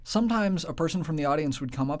sometimes a person from the audience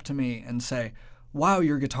would come up to me and say, "Wow,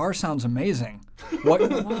 your guitar sounds amazing.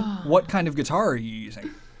 What kind of guitar are you using?"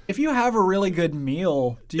 If you have a really good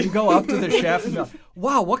meal, do you go up to the chef and go,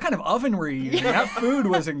 "Wow, what kind of oven were you using? That food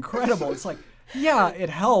was incredible." It's like, yeah, it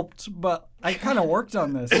helped, but I kind of worked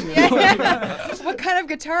on this. You know? What kind of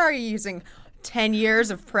guitar are you using? 10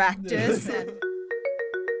 years of practice.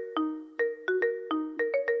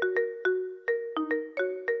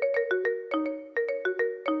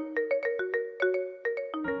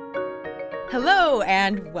 Hello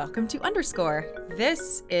and welcome to Underscore.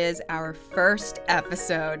 This is our first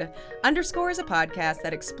episode. Underscore is a podcast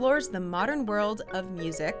that explores the modern world of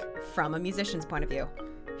music from a musician's point of view.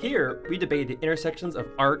 Here, we debate the intersections of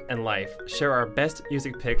art and life, share our best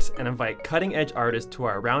music picks, and invite cutting-edge artists to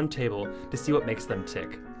our round table to see what makes them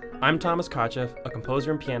tick. I'm Thomas Kochev, a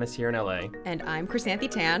composer and pianist here in LA. And I'm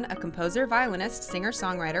Chrysanthi Tan, a composer, violinist,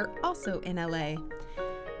 singer-songwriter, also in LA.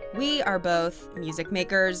 We are both music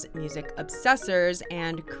makers, music obsessors,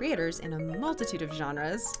 and creators in a multitude of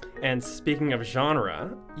genres. And speaking of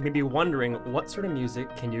genre, you may be wondering what sort of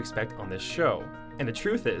music can you expect on this show? And the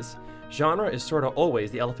truth is, genre is sort of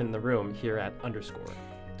always the elephant in the room here at Underscore.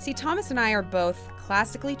 See, Thomas and I are both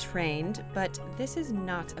classically trained, but this is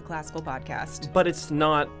not a classical podcast. But it's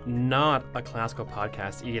not a classical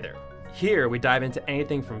podcast either. Here, we dive into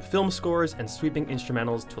anything from film scores and sweeping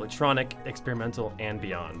instrumentals to electronic, experimental, and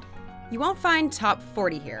beyond. You won't find top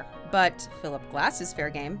 40 here, but Philip Glass is fair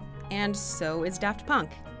game, and so is Daft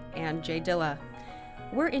Punk and Jay Dilla.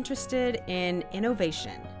 We're interested in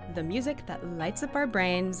innovation, the music that lights up our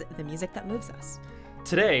brains, the music that moves us.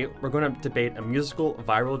 Today, we're going to debate a musical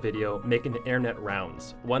viral video making the internet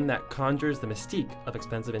rounds, one that conjures the mystique of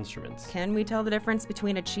expensive instruments. Can we tell the difference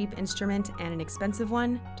between a cheap instrument and an expensive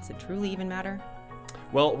one? Does it truly even matter?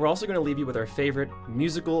 Well, we're also going to leave you with our favorite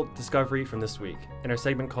musical discovery from this week in our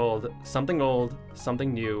segment called Something Old,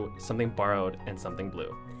 Something New, Something Borrowed, and Something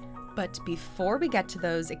Blue. But before we get to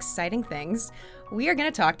those exciting things, we are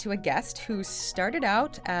going to talk to a guest who started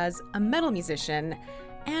out as a metal musician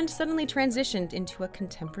and suddenly transitioned into a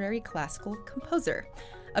contemporary classical composer.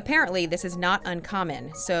 Apparently, this is not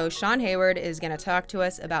uncommon, so Sean Hayward is going to talk to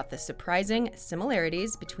us about the surprising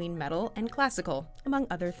similarities between metal and classical, among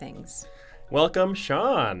other things. Welcome,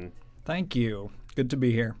 Sean. Thank you. Good to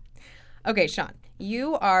be here. Okay, Sean,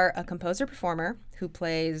 you are a composer-performer who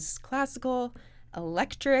plays classical,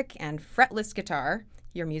 electric, and fretless guitar.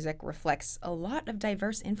 Your music reflects a lot of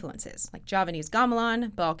diverse influences, like Javanese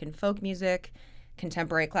gamelan, Balkan folk music,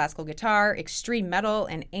 contemporary classical guitar, extreme metal,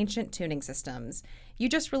 and ancient tuning systems. You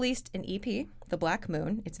just released an EP, The Black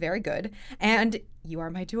Moon. It's very good. And you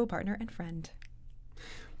are my duo partner and friend.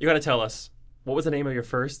 You got to tell us, what was the name of your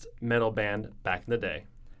first metal band back in the day?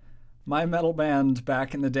 My metal band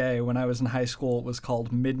back in the day when I was in high school was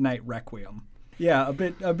called Midnight Requiem. Yeah,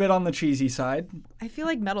 a bit on the cheesy side. I feel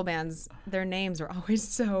like metal bands, their names are always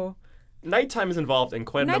so... Nighttime is involved in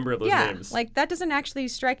quite a number of those names. Like that doesn't actually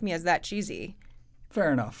strike me as that cheesy.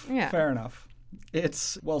 Fair enough. Yeah. Fair enough.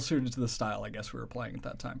 It's well suited to the style, I guess, we were playing at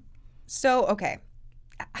that time. So, okay.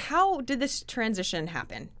 How did this transition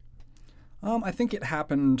happen? I think it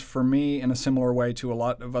happened for me in a similar way to a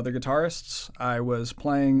lot of other guitarists. I was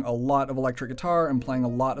playing a lot of electric guitar and playing a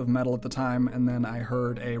lot of metal at the time, and then I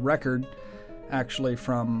heard a record actually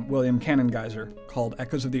from William Cannongeiser called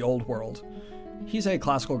Echoes of the Old World. He's a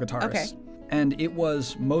classical guitarist. Okay. And it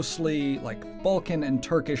was mostly like Balkan and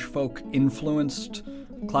Turkish folk influenced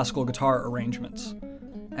classical guitar arrangements.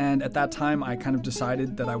 And at that time, I kind of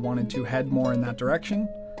decided that I wanted to head more in that direction.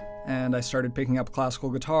 And I started picking up classical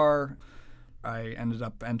guitar. I ended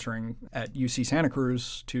up entering at UC Santa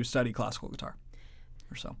Cruz to study classical guitar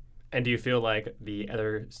or so. And do you feel like the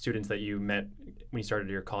other students that you met when you started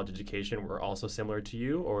your college education were also similar to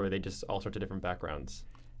you, or are they just all sorts of different backgrounds?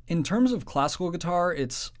 In terms of classical guitar,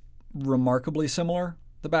 it's remarkably similar,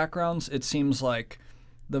 the backgrounds. It seems like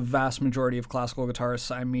the vast majority of classical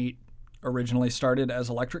guitarists I meet originally started as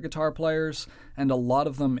electric guitar players, and a lot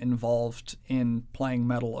of them involved in playing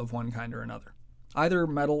metal of one kind or another. Either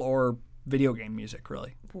metal or video game music,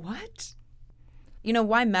 really. What? You know,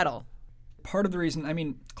 why metal? Part of the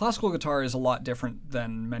reason, classical guitar is a lot different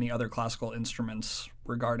than many other classical instruments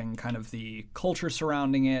regarding kind of the culture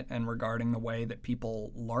surrounding it and regarding the way that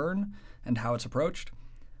people learn and how it's approached.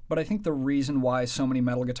 But I think the reason why so many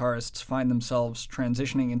metal guitarists find themselves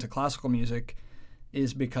transitioning into classical music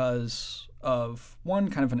is because of, one,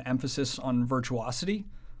 kind of an emphasis on virtuosity,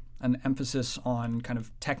 an emphasis on kind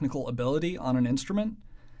of technical ability on an instrument,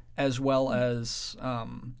 as well as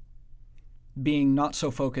being not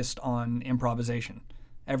so focused on improvisation.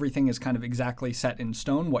 Everything is kind of exactly set in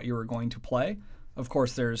stone, what you are going to play, Of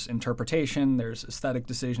course, there's interpretation, there's aesthetic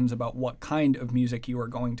decisions about what kind of music you are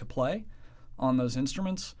going to play on those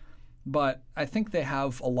instruments, but I think they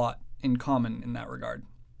have a lot in common in that regard.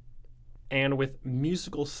 And with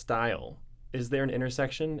musical style, is there an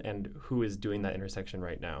intersection, and who is doing that intersection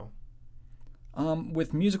right now?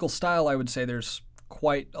 With musical style, I would say there's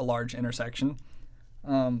quite a large intersection.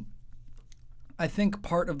 I think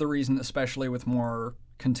part of the reason, especially with more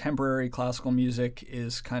contemporary classical music,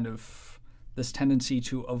 is kind of this tendency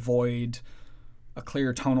to avoid a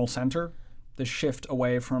clear tonal center, this shift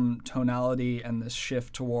away from tonality and this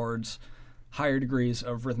shift towards higher degrees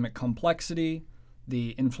of rhythmic complexity, the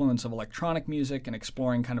influence of electronic music, and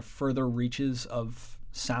exploring kind of further reaches of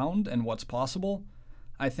sound and what's possible.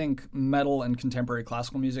 I think metal and contemporary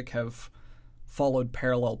classical music have followed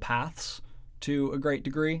parallel paths to a great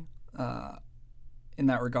degree in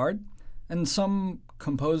that regard. And some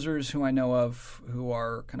composers who I know of who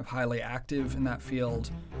are kind of highly active in that field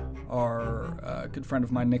are a good friend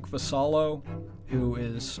of mine, Nick Vassallo, who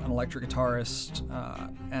is an electric guitarist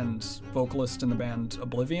and vocalist in the band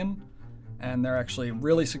Oblivion. And they're actually a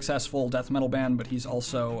really successful death metal band, but he's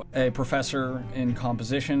also a professor in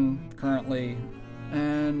composition currently.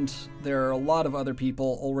 And there are a lot of other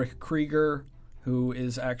people. Ulrich Krieger, who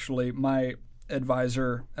is actually my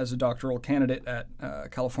advisor as a doctoral candidate at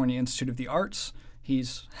California Institute of the Arts.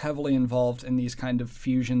 He's heavily involved in these kind of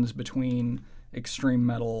fusions between extreme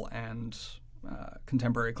metal and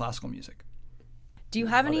contemporary classical music. Do you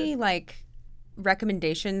have any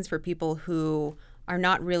recommendations for people who are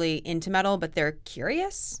not really into metal but they're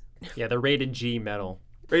curious? Yeah, the rated G metal.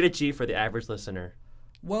 Rated G for the average listener.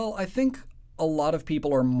 Well, I think a lot of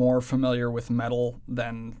people are more familiar with metal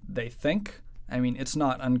than they think. I mean, it's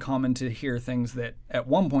not uncommon to hear things that at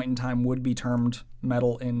one point in time would be termed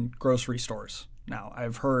metal in grocery stores. Now,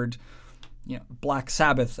 I've heard, Black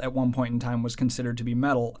Sabbath at one point in time was considered to be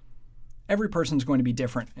metal. Every person's going to be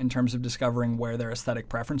different in terms of discovering where their aesthetic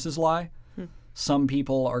preferences lie. Some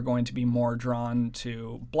people are going to be more drawn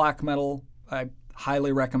to black metal. I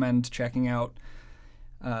highly recommend checking out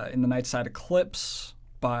In the Night Side Eclipse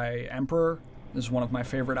by Emperor. This is one of my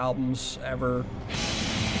favorite albums ever.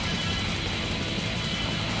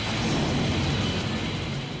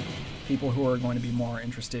 People who are going to be more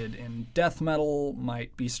interested in death metal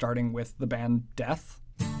might be starting with the band Death.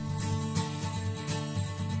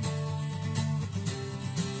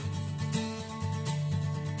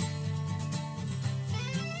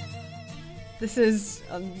 This is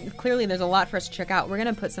clearly there's a lot for us to check out. We're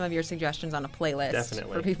going to put some of your suggestions on a playlist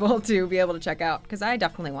for people to be able to check out, because I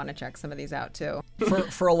definitely want to check some of these out too.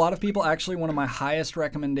 For a lot of people, actually, one of my highest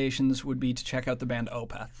recommendations would be to check out the band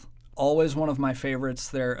Opeth. Always one of my favorites.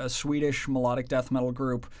 They're a Swedish melodic death metal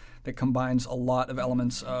group that combines a lot of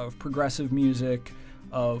elements of progressive music,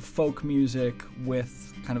 of folk music,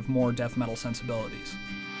 with kind of more death metal sensibilities.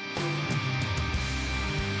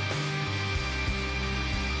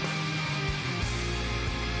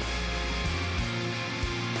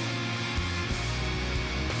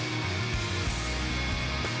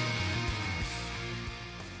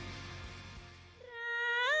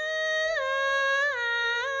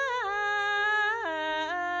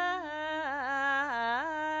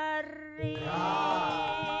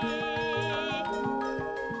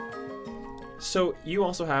 So you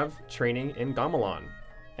also have training in gamelan.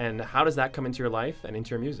 And how does that come into your life and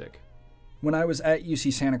into your music? When I was at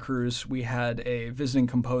UC Santa Cruz, we had a visiting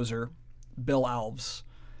composer, Bill Alves,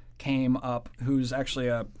 came up, who's actually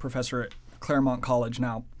a professor at Claremont College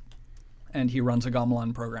now, and he runs a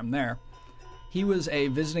gamelan program there. He was a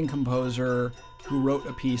visiting composer who wrote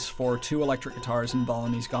a piece for 2 electric guitars in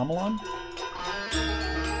Balinese gamelan.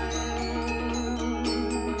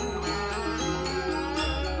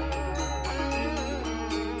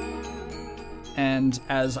 And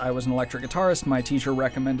as I was an electric guitarist, my teacher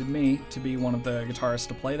recommended me to be one of the guitarists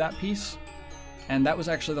to play that piece. And that was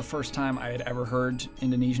actually the first time I had ever heard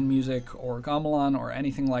Indonesian music or gamelan or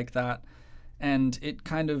anything like that. And it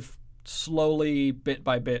kind of slowly, bit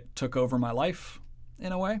by bit, took over my life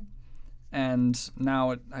in a way. And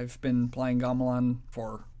now I've been playing gamelan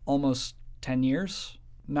for almost 10 years.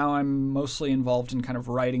 Now I'm mostly involved in kind of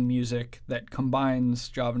writing music that combines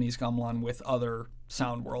Javanese gamelan with other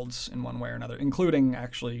sound worlds in one way or another, including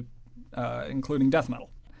death metal.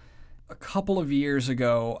 A couple of years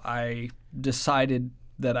ago, I decided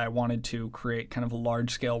that I wanted to create kind of a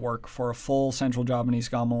large-scale work for a full Central Javanese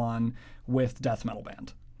gamelan with death metal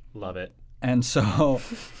band. Love it. And so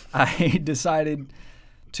I decided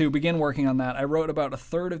to begin working on that. I wrote about a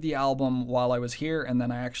third of the album while I was here, and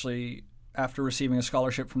then I actually, after receiving a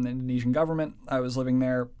scholarship from the Indonesian government, I was living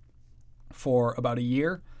there for about a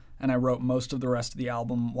year. and I wrote most of the rest of the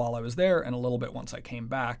album while I was there and a little bit once I came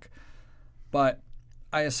back. But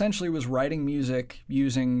I essentially was writing music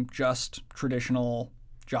using just traditional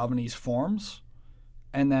Javanese forms,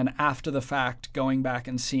 and then after the fact going back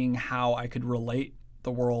and seeing how I could relate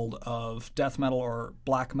the world of death metal or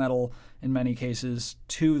black metal in many cases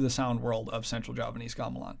to the sound world of Central Javanese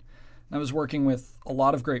gamelan. I was working with a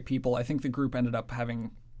lot of great people. I think the group ended up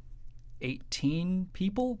having 18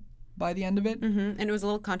 people by the end of it. And it was a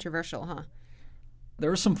little controversial, huh? There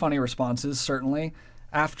were some funny responses, certainly.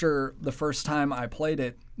 After the first time I played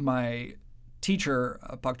it, my teacher,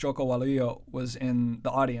 Pak Joko Waluyo, was in the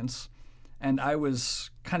audience, and I was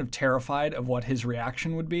kind of terrified of what his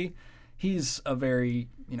reaction would be. He's a very,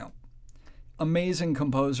 amazing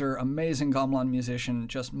composer, amazing gamelan musician,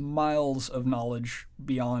 just miles of knowledge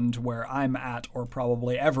beyond where I'm at or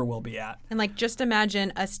probably ever will be at. And just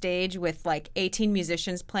imagine a stage with 18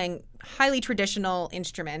 musicians playing highly traditional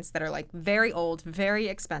instruments that are very old, very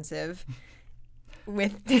expensive,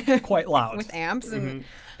 with quite loud, with amps, and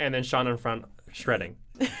then Sean in front shredding.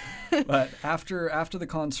 But after the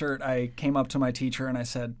concert, I came up to my teacher and I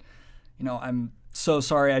said, I'm so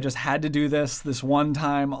sorry, I just had to do this one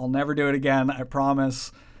time. I'll never do it again, I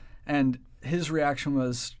promise. And his reaction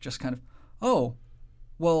was just kind of, oh,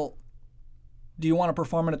 well, do you want to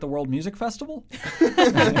perform it at the World Music Festival?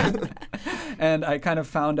 And I kind of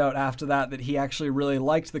found out after that he actually really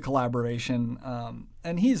liked the collaboration.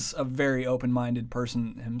 And he's a very open-minded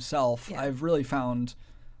person himself. Yeah. I've really found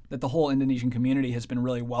that the whole Indonesian community has been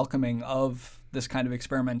really welcoming of this kind of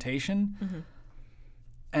experimentation. Mm-hmm.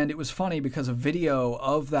 And it was funny because a video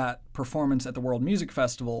of that performance at the World Music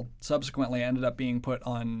Festival subsequently ended up being put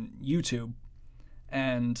on YouTube.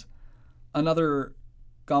 And another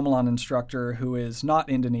gamelan instructor who is not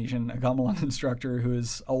Indonesian, a gamelan instructor who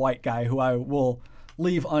is a white guy who I will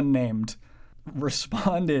leave unnamed,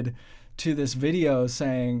 responded to this video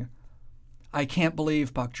saying, I can't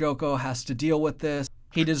believe Pak Joko has to deal with this.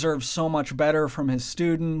 He deserves so much better from his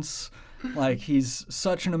students. He's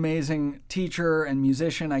such an amazing teacher and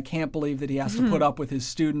musician. I can't believe that he has to put up with his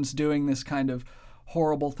students doing this kind of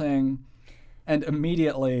horrible thing. And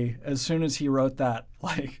immediately, as soon as he wrote that,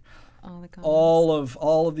 all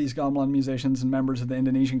of these gamelan musicians and members of the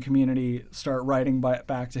Indonesian community start writing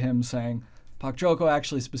back to him saying, Pak Joko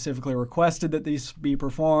actually specifically requested that these be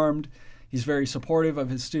performed. He's very supportive of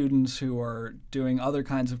his students who are doing other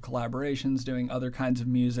kinds of collaborations, doing other kinds of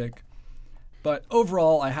music. But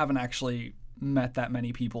overall, I haven't actually met that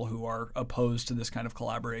many people who are opposed to this kind of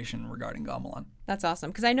collaboration regarding gamelan. That's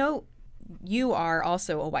awesome, because I know you are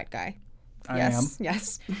also a white guy. I am.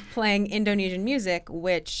 Yes, playing Indonesian music,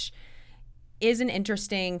 which is an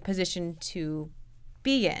interesting position to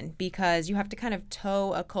be in because you have to kind of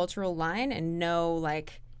toe a cultural line and know,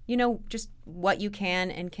 just what you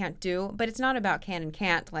can and can't do. But it's not about can and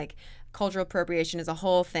can't. Cultural appropriation is a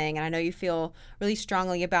whole thing, and I know you feel really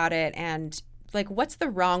strongly about it. And what's the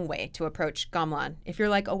wrong way to approach gamelan if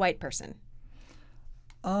you're a white person?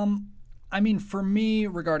 For me,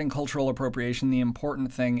 regarding cultural appropriation, the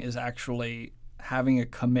important thing is actually having a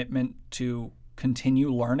commitment to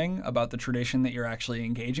continue learning about the tradition that you're actually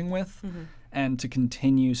engaging with, and to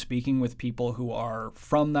continue speaking with people who are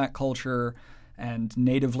from that culture and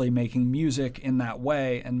natively making music in that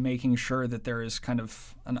way, and making sure that there is kind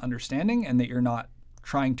of an understanding and that you're not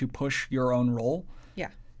trying to push your own role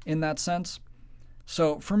in that sense.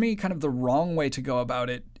 So for me, kind of the wrong way to go about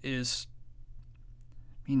it is,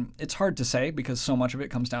 it's hard to say because so much of it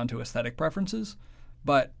comes down to aesthetic preferences.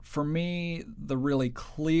 But for me, the really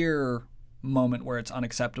clear moment where it's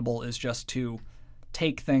unacceptable is just to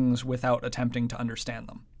take things without attempting to understand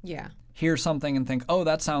them. Yeah. Hear something and think, oh,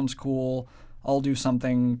 that sounds cool. I'll do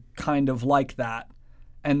something kind of like that.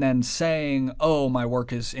 And then saying, oh, my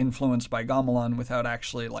work is influenced by gamelan without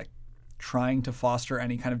actually trying to foster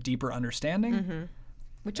any kind of deeper understanding. Mm-hmm.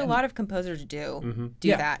 Which a lot of composers do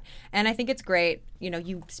that. And I think it's great.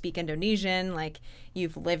 You speak Indonesian,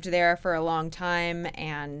 you've lived there for a long time.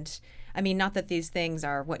 And not that these things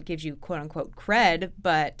are what gives you quote unquote cred,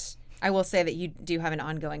 but I will say that you do have an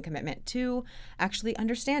ongoing commitment to actually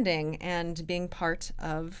understanding and being part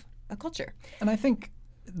of a culture. And I think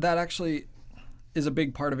that actually is a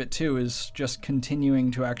big part of it too, is just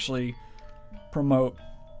continuing to actually promote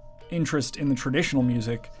interest in the traditional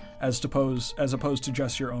music as opposed to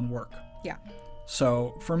just your own work. Yeah.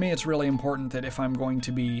 So for me, it's really important that if I'm going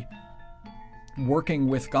to be working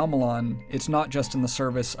with gamelan, it's not just in the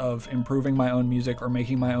service of improving my own music or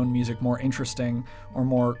making my own music more interesting or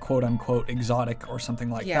more quote-unquote exotic or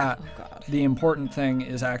something like that. Oh, God. The important thing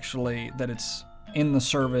is actually that it's in the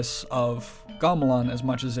service of gamelan as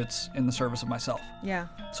much as it's in the service of myself. Yeah.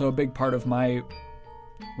 So a big part of my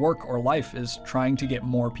work or life is trying to get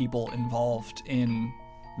more people involved in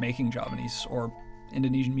making Javanese or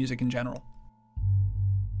Indonesian music in general.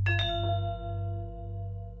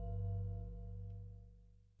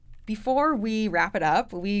 Before we wrap it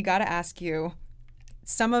up, we got to ask you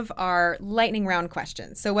some of our lightning round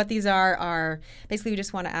questions. So what these are basically we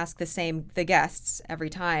just want to ask the guests every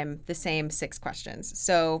time the same 6 questions.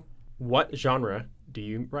 So What genre do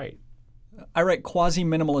you write? I write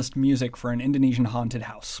quasi-minimalist music for an Indonesian haunted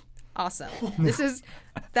house. awesome.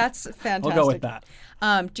 That's fantastic. I'll go with that.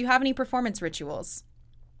 Do you have any performance rituals?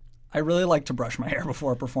 I really like to brush my hair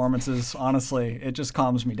before performances, honestly. It just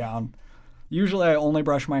calms me down. Usually I only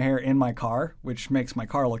brush my hair in my car, which makes my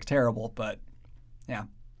car look terrible, but yeah.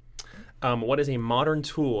 What is a modern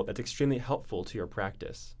tool that's extremely helpful to your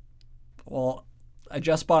practice? Well, I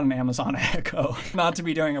just bought an Amazon Echo. Not to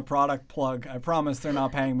be doing a product plug. I promise they're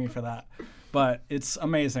not paying me for that. But it's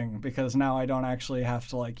amazing because now I don't actually have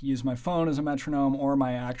to use my phone as a metronome or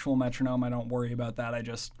my actual metronome. I don't worry about that. I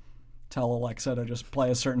just tell Alexa to just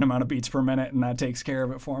play a certain amount of beats per minute and that takes care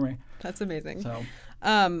of it for me. That's amazing. So,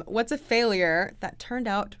 what's a failure that turned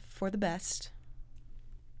out for the best?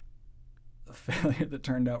 a failure that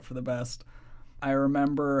turned out for the best. I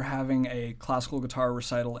remember having a classical guitar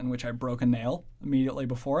recital in which I broke a nail immediately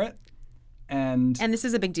before it. And this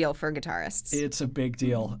is a big deal for guitarists. it's a big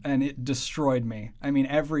deal, and it destroyed me. I mean,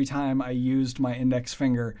 every time I used my index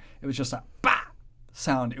finger, it was just a bah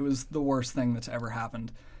sound. It was the worst thing that's ever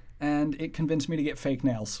happened. And it convinced me to get fake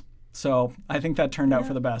nails. So I think that turned out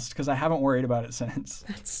for the best, because I haven't worried about it since.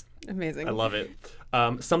 That's amazing. I love it.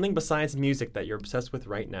 Something besides music that you're obsessed with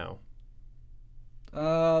right now?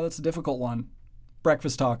 That's a difficult one.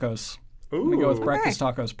 Breakfast tacos. Ooh. I'm going to go with breakfast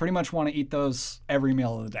tacos. Pretty much want to eat those every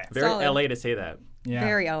meal of the day. Very Solid. LA to say that. Yeah.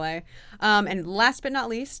 Very LA. And last but not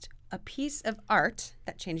least, a piece of art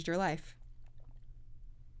that changed your life.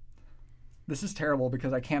 This is terrible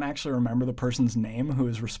because I can't actually remember the person's name who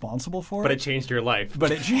is responsible for But it. it changed your life.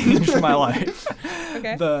 But it changed my life.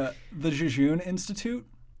 Okay. The Jejun Institute,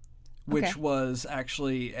 which Okay. was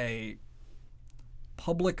actually a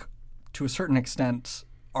public, to a certain extent,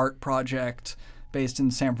 art project based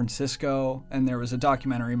in San Francisco, and there was a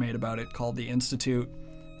documentary made about it called The Institute,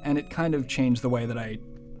 and it kind of changed the way that I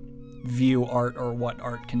view art or what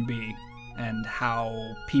art can be and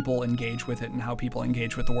how people engage with it and how people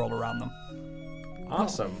engage with the world around them.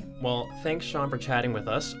 Awesome. Well, thanks, Sean, for chatting with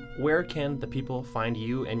us. Where can the people find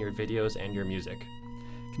you and your videos and your music?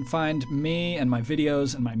 You can find me and my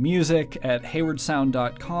videos and my music at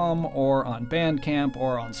haywardsound.com or on Bandcamp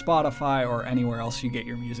or on Spotify or anywhere else you get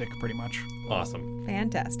your music, pretty much. Awesome.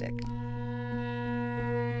 Fantastic.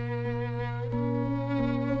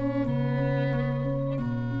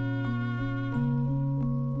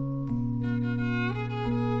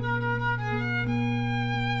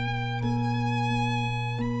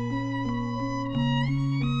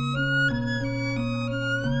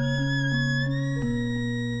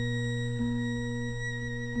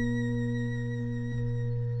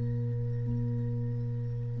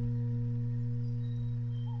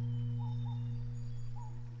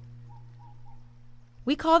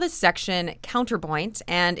 We call this section Counterpoint,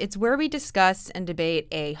 and it's where we discuss and debate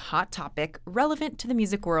a hot topic relevant to the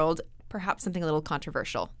music world, perhaps something a little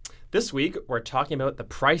controversial. This week, we're talking about the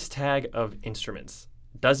price tag of instruments.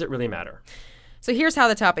 Does it really matter? So here's how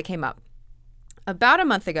the topic came up. About a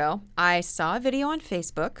month ago, I saw a video on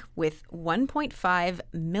Facebook with 1.5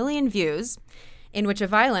 million views in which a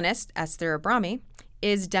violinist, Esther Abrami,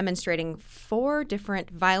 is demonstrating 4 different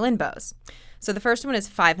violin bows. So the first one is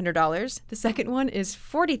 $500, the second one is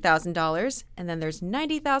 $40,000, and then there's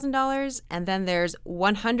 $90,000, and then there's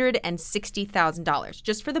 $160,000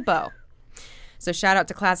 just for the bow. So shout out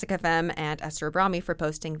to Classic FM and Esther Abrami for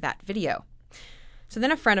posting that video. So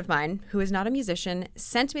then a friend of mine, who is not a musician,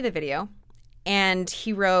 sent me the video, and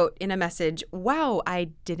he wrote in a message, "Wow, I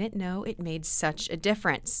didn't know it made such a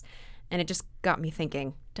difference." And it just got me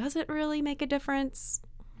thinking, does it really make a difference?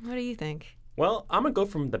 What do you think? Well, I'm going to go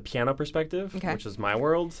from the piano perspective, Okay. which is my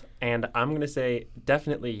world, and I'm going to say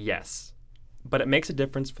definitely yes. But it makes a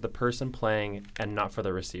difference for the person playing and not for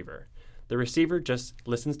the receiver. The receiver just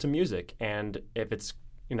listens to music, and if it's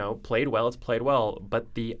played well, it's played well.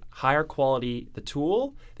 But the higher quality the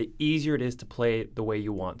tool, the easier it is to play the way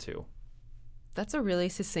you want to. That's a really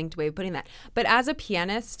succinct way of putting that. But as a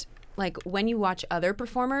pianist, when you watch other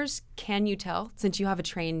performers, can you tell, since you have a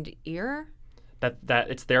trained ear? That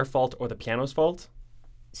it's their fault or the piano's fault?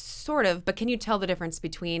 Sort of, but can you tell the difference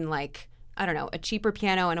between I don't know, a cheaper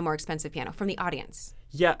piano and a more expensive piano from the audience?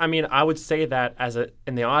 Yeah, I mean, I would say that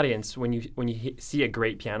in the audience, when you see a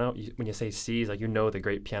great piano, when you say C's, like, you know the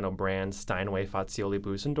great piano brands, Steinway, Fazioli,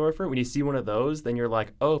 Busendorfer. When you see one of those, then you're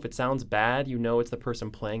like, oh, if it sounds bad, you know it's the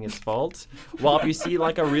person playing his fault. While if you see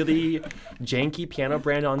like a really janky piano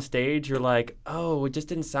brand on stage, you're like, oh, it just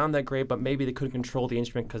didn't sound that great, but maybe they couldn't control the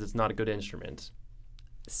instrument because it's not a good instrument.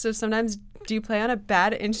 So sometimes do you play on a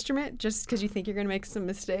bad instrument just because you think you're going to make some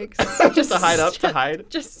mistakes? Just to hide.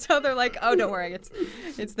 Just so they're like, oh, don't worry,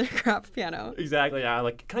 it's their crap piano. Exactly. Yeah.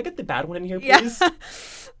 Like, can I get the bad one in here, please? Yeah.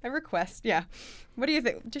 I request. Yeah. What do you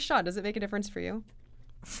think? Deshaun, does it make a difference for you?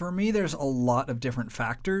 For me, there's a lot of different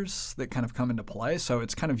factors that kind of come into play. So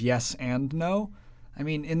it's kind of yes and no. I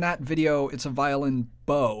mean, in that video, it's a violin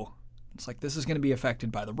bow. It's like, this is going to be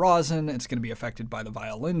affected by the rosin. It's going to be affected by the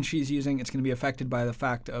violin she's using. It's going to be affected by the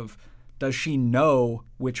fact of, does she know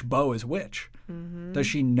which bow is which? Mm-hmm. Does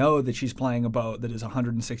she know that she's playing a bow that is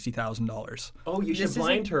 $160,000? Oh, you should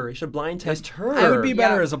blind her. You should blind test her. I would be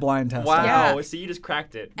better as a blind tester. Wow. Yeah. So you just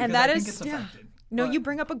cracked it. And Because that I think is, it's affected. No, But you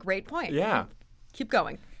bring up a great point. Yeah. Keep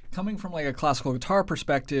going. coming from like a classical guitar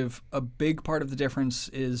perspective, a big part of the difference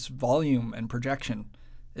is volume and projection.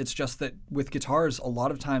 It's just that with guitars, a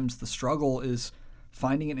lot of times the struggle is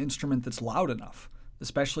finding an instrument that's loud enough,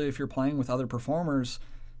 especially if you're playing with other performers.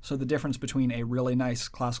 So the difference between a really nice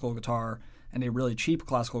classical guitar and a really cheap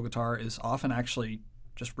classical guitar is often actually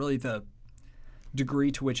just really the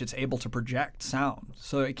degree to which it's able to project sound.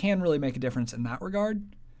 So it can really make a difference in that regard,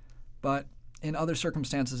 but in other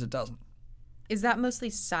circumstances it doesn't. Is that mostly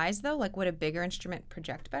size, though? Like, would a bigger instrument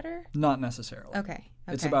project better? Not necessarily. Okay.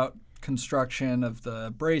 It's about construction of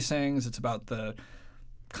the bracings. It's about the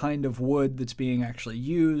kind of wood that's being actually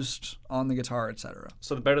used on the guitar, etc.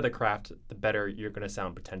 So the better the craft, the better you're going to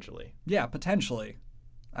sound potentially. Yeah, potentially.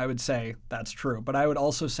 I would say that's true. But I would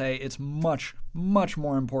also say it's much, much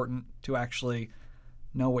more important to actually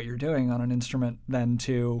know what you're doing on an instrument than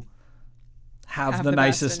to have the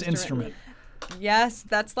nicest instrument. Yes,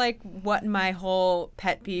 that's like what my whole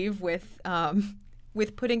pet peeve with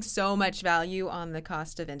putting so much value on the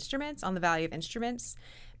cost of instruments, on the value of instruments,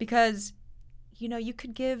 because, you know, you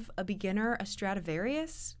could give a beginner a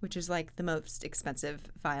Stradivarius, which is like the most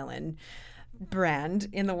expensive violin brand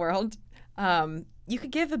in the world. You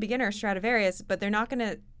could give a beginner a Stradivarius, but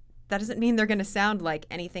that doesn't mean they're going to sound like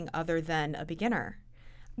anything other than a beginner.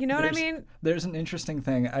 You know what I mean? There's an interesting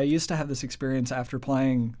thing. I used to have this experience after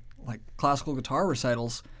playing like classical guitar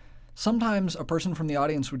recitals. Sometimes a person from the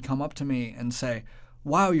audience would come up to me and say,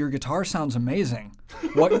 "Wow, your guitar sounds amazing.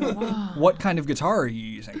 What kind of guitar are you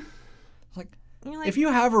using?" It's like, if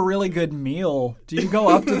you have a really good meal, do you go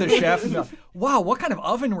up to the chef and go, "Wow, what kind of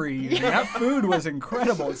oven were you using? That food was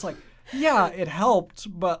incredible." It's like, yeah, it helped,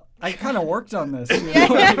 but I kind of worked on this. You know?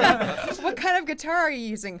 What kind of guitar are you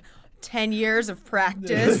using? 10 years of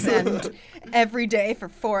practice and every day for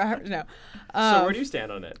 4 hours. No. So where do you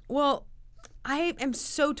stand on it? Well, I am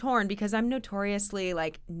so torn because I'm notoriously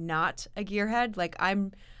like not a gearhead. Like I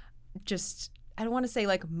don't want to say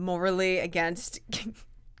like morally against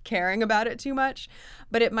caring about it too much,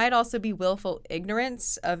 but it might also be willful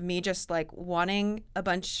ignorance of me just like wanting a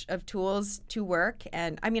bunch of tools to work.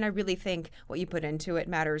 And I mean, I really think what you put into it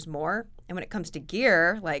matters more. And when it comes to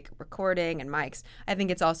gear, like recording and mics, I think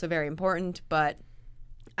it's also very important, but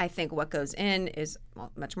I think what goes in is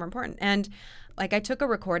much more important. And like I took a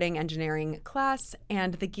recording engineering class,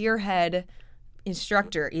 and the gearhead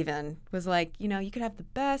instructor even was like, you know, you could have the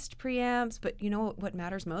best preamps, but you know what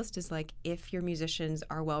matters most is like if your musicians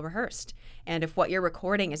are well rehearsed and if what you're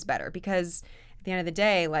recording is better, because at the end of the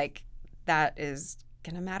day, like that is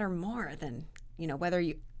going to matter more than, you know, whether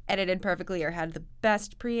you edited perfectly or had the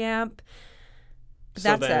best preamp. So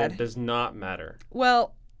That then said, it does not matter.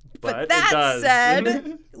 well, But that it does.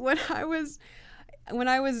 said, when I was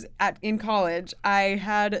in college, I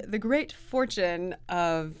had the great fortune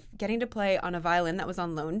of getting to play on a violin that was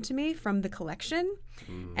on loan to me from the collection,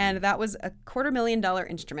 and that was a $250,000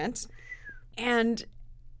 instrument, and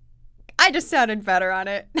I just sounded better on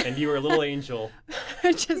it. And you were a little angel.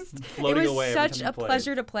 Floating it was away every such time you a played.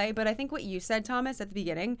 pleasure to play. But I think what you said, Thomas, at the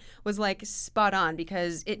beginning was like spot on,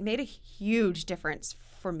 because it made a huge difference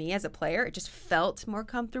for me as a player. It just felt more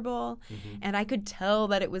comfortable, and I could tell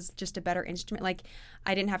that it was just a better instrument. Like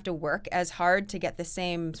I didn't have to work as hard to get the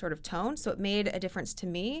same sort of tone, so it made a difference to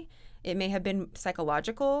me. It may have been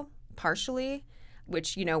psychological, partially,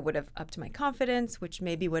 which, you know, would have upped my confidence, which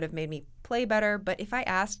maybe would have made me play better. But if I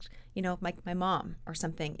asked, you know, my mom or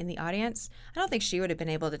something in the audience, I don't think she would have been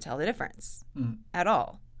able to tell the difference at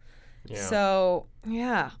all. Yeah. So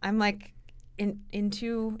yeah, I'm like in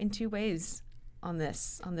two ways. on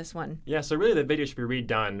this one. Yeah, so really the video should be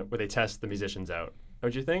redone where they test the musicians out.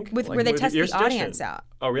 Don't you think? Where they test your the suggestion. audience out.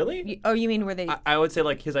 Oh, really? You mean where they? I would say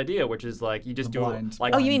like his idea, which is like you just The do blind.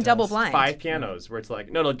 like Oh, you mean double test. blind? 5 pianos, where it's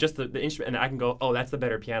like no, just the instrument, and I can go, oh, that's the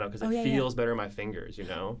better piano because it yeah, feels better in my fingers, you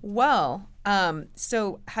know. Well,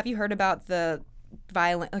 so have you heard about the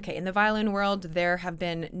violin? Okay, in the violin world, there have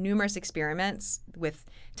been numerous experiments with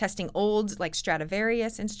testing old, like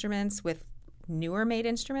Stradivarius instruments with newer made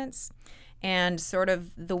instruments. And sort of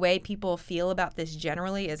the way people feel about this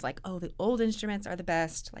generally is like, oh, the old instruments are the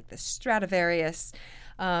best, like the Stradivarius,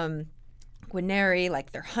 Guarneri,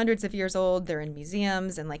 like they're hundreds of years old, they're in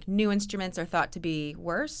museums, and like new instruments are thought to be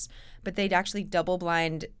worse. But they'd actually double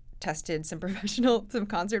blind tested some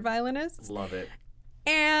concert violinists. Love it.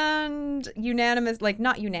 And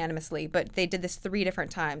not unanimously, but they did this 3 different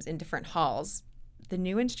times in different halls. The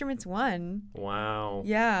new instruments won. Wow.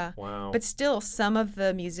 Yeah. Wow. But still, some of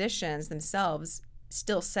the musicians themselves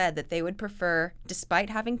still said that they would prefer, despite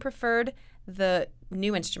having preferred the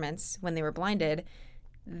new instruments when they were blinded,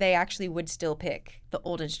 they actually would still pick the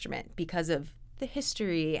old instrument because of the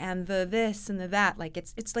history and the this and the that. Like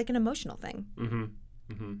it's like an emotional thing. Mm-hmm.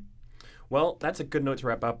 Mm-hmm. Well, that's a good note to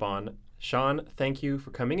wrap up on. Sean, thank you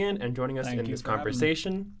for coming in and joining us Thank in you this for having me.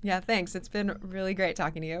 conversation. Yeah, thanks. It's been really great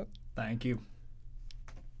talking to you. Thank you.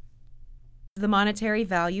 The monetary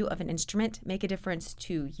value of an instrument make a difference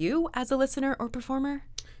to you as a listener or performer?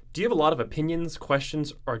 Do you have a lot of opinions,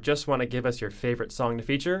 questions, or just want to give us your favorite song to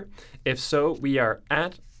feature? If so, we are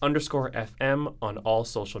at _FM on all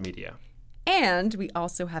social media. And we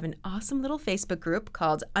also have an awesome little Facebook group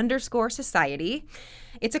called _Society.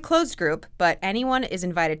 It's a closed group, but anyone is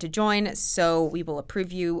invited to join, so we will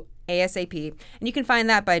approve you ASAP. And you can find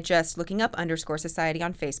that by just looking up _Society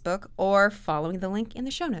on Facebook or following the link in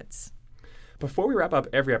the show notes. Before we wrap up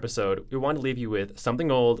every episode, we want to leave you with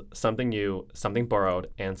something old, something new, something borrowed,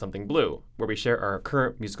 and something blue, where we share our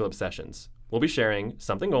current musical obsessions. We'll be sharing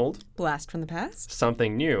something old, Blast from the past,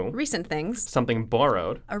 something new, recent things, something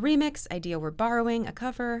borrowed, a remix, idea we're borrowing, a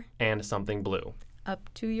cover, and something blue. up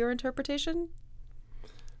to your interpretation.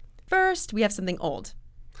 First, we have something old.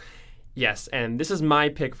 Yes, and this is my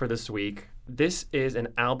pick for this week. This is an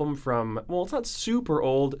album from, well, it's not super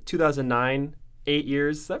old, 2009, 8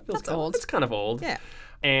 years. That feels That's old. It's kind of old. Yeah.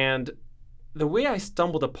 And the way I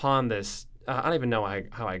stumbled upon this, I don't even know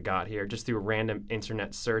how I got here, just through random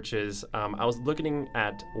internet searches. I was looking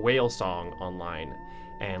at Whale Song online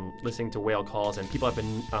and listening to whale calls, and people have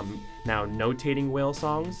been now notating whale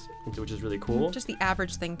songs, which is really cool. Just the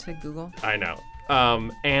average thing to Google. I know.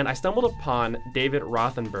 And I stumbled upon David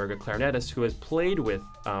Rothenberg, a clarinetist who has played with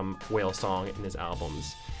Whale Song in his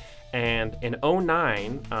albums. And in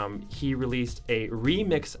 2009, he released a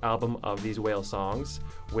remix album of these Whale songs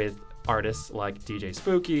with artists like DJ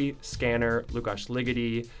Spooky, Scanner, Lukasz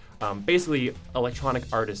Ligeti, basically electronic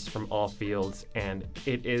artists from all fields. And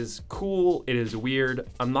it is cool, it is weird.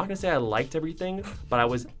 I'm not gonna say I liked everything, but I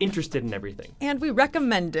was interested in everything. And we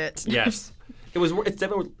recommend it. Yes. It's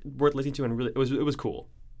definitely worth listening to, and really it was cool.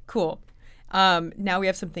 Cool. Now we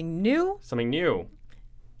have something new. Something new.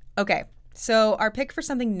 Okay. So our pick for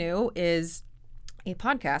something new is a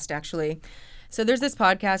podcast, actually. So there's this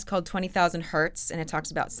podcast called 20,000 Hertz, and it talks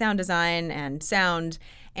about sound design and sound.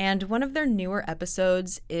 And one of their newer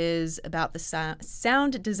episodes is about the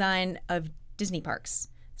sound design of Disney parks.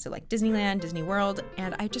 So like Disneyland, Disney World.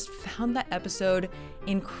 And I just found that episode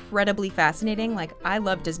incredibly fascinating. Like, I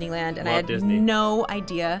love Disneyland, and I had Disney. no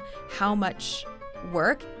idea how much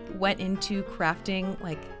work went into crafting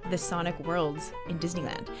like the sonic worlds in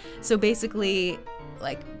Disneyland. So basically,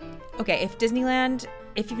 like, okay, if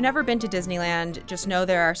you've never been to Disneyland, just know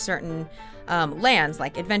there are certain lands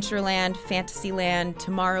like Adventureland, Fantasyland,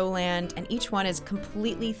 Tomorrowland, and each one is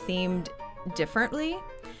completely themed differently.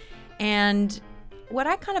 And what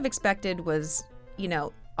I kind of expected was,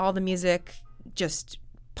 all the music just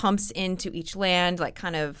pumps into each land, like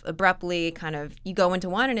kind of abruptly, you go into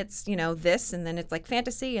one and it's, this, and then it's like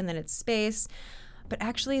fantasy, and then it's space. But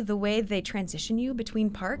actually the way they transition you between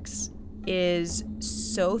parks is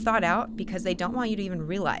so thought out, because they don't want you to even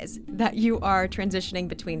realize that you are transitioning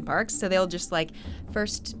between parks. So they'll just like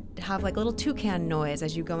first have like a little toucan noise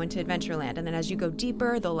as you go into Adventureland, and then as you go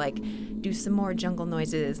deeper, they'll like do some more jungle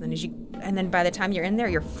noises, and then by the time you're in there,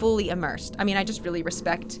 you're fully immersed. I mean, I just really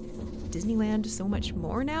respect Disneyland so much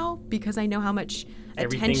more now, because I know how much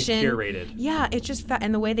Everything's attention. curated. Yeah, it's just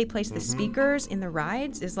and the way they place the speakers in the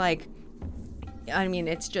rides is like, I mean,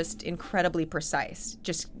 it's just incredibly precise,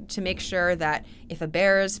 just to make sure that if a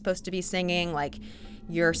bear is supposed to be singing, like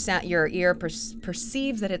your ear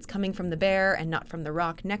perceives that it's coming from the bear and not from the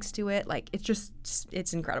rock next to it. Like,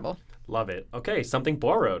 it's incredible. Love it. Okay, something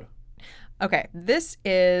borrowed. Okay, this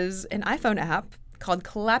is an iPhone app called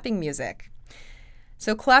Clapping Music.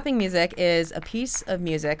 So Clapping Music is a piece of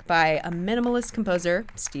music by a minimalist composer,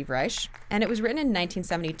 Steve Reich, and it was written in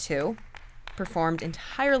 1972, performed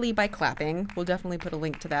entirely by clapping. We'll definitely put a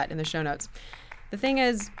link to that in the show notes. The thing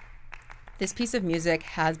is, this piece of music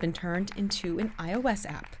has been turned into an iOS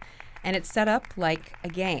app, and it's set up like a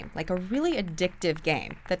game, like a really addictive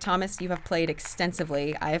game that, Thomas, you have played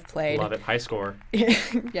extensively. I have played. Love it. High score.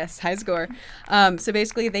 Yes, high score. So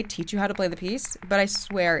basically, they teach you how to play the piece, but I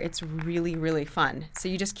swear it's really, really fun. So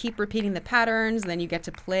you just keep repeating the patterns, then you get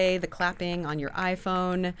to play the clapping on your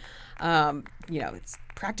iPhone. It's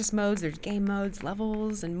practice modes, there's game modes,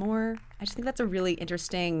 levels, and more. I just think that's a really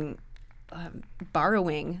interesting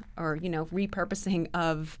borrowing or, repurposing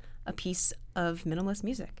of a piece of minimalist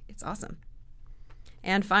music. It's awesome.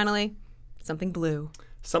 And finally, Something Blue.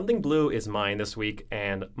 Something Blue is mine this week,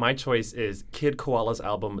 and my choice is Kid Koala's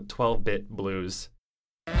album 12-Bit Blues.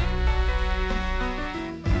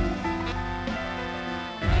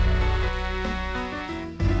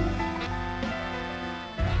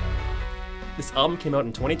 This album came out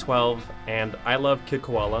in 2012, and I love Kid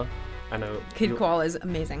Koala. I know Kid Koala is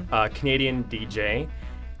amazing. Canadian DJ.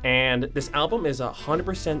 And this album is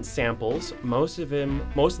 100% samples, most of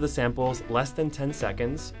the samples less than 10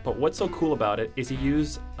 seconds. But what's so cool about it is he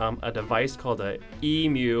used a device called a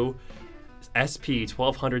EMU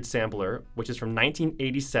SP1200 sampler, which is from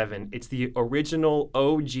 1987. It's the original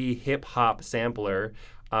OG hip-hop sampler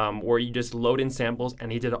where you just load in samples,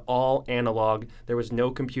 and he did it all analog. There was no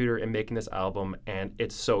computer in making this album, and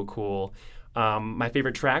it's so cool. My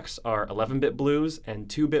favorite tracks are 11-bit blues and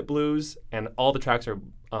 2-bit blues, and all the tracks are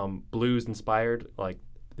blues inspired, like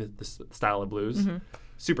the style of blues. Mm-hmm.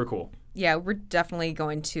 Super cool. Yeah, we're definitely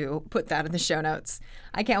going to put that in the show notes.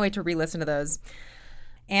 I can't wait to re-listen to those.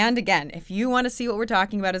 And again, if you want to see what we're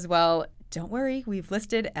talking about as well, don't worry, we've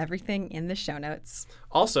listed everything in the show notes.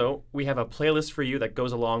 Also, we have a playlist for you that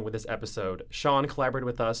goes along with this episode. Sean collaborated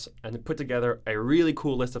with us and put together a really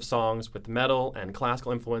cool list of songs with metal and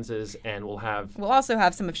classical influences, and we'll also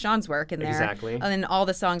have some of Sean's work in there. Exactly. And then all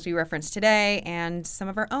the songs we referenced today and some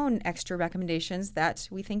of our own extra recommendations that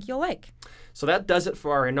we think you'll like. So that does it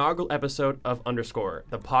for our inaugural episode of Underscore,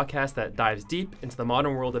 the podcast that dives deep into the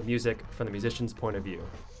modern world of music from the musician's point of view.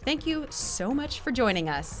 Thank you so much for joining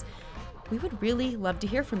us. We would really love to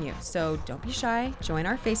hear from you, so don't be shy. Join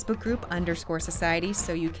our Facebook group, Underscore Society,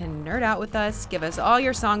 so you can nerd out with us, give us all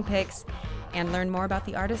your song picks, and learn more about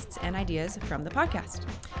the artists and ideas from the podcast.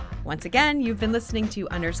 Once again, you've been listening to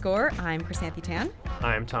Underscore. I'm Chrysanthi Tan.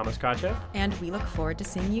 I'm Thomas Kotcheff. And we look forward to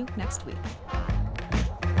seeing you next week.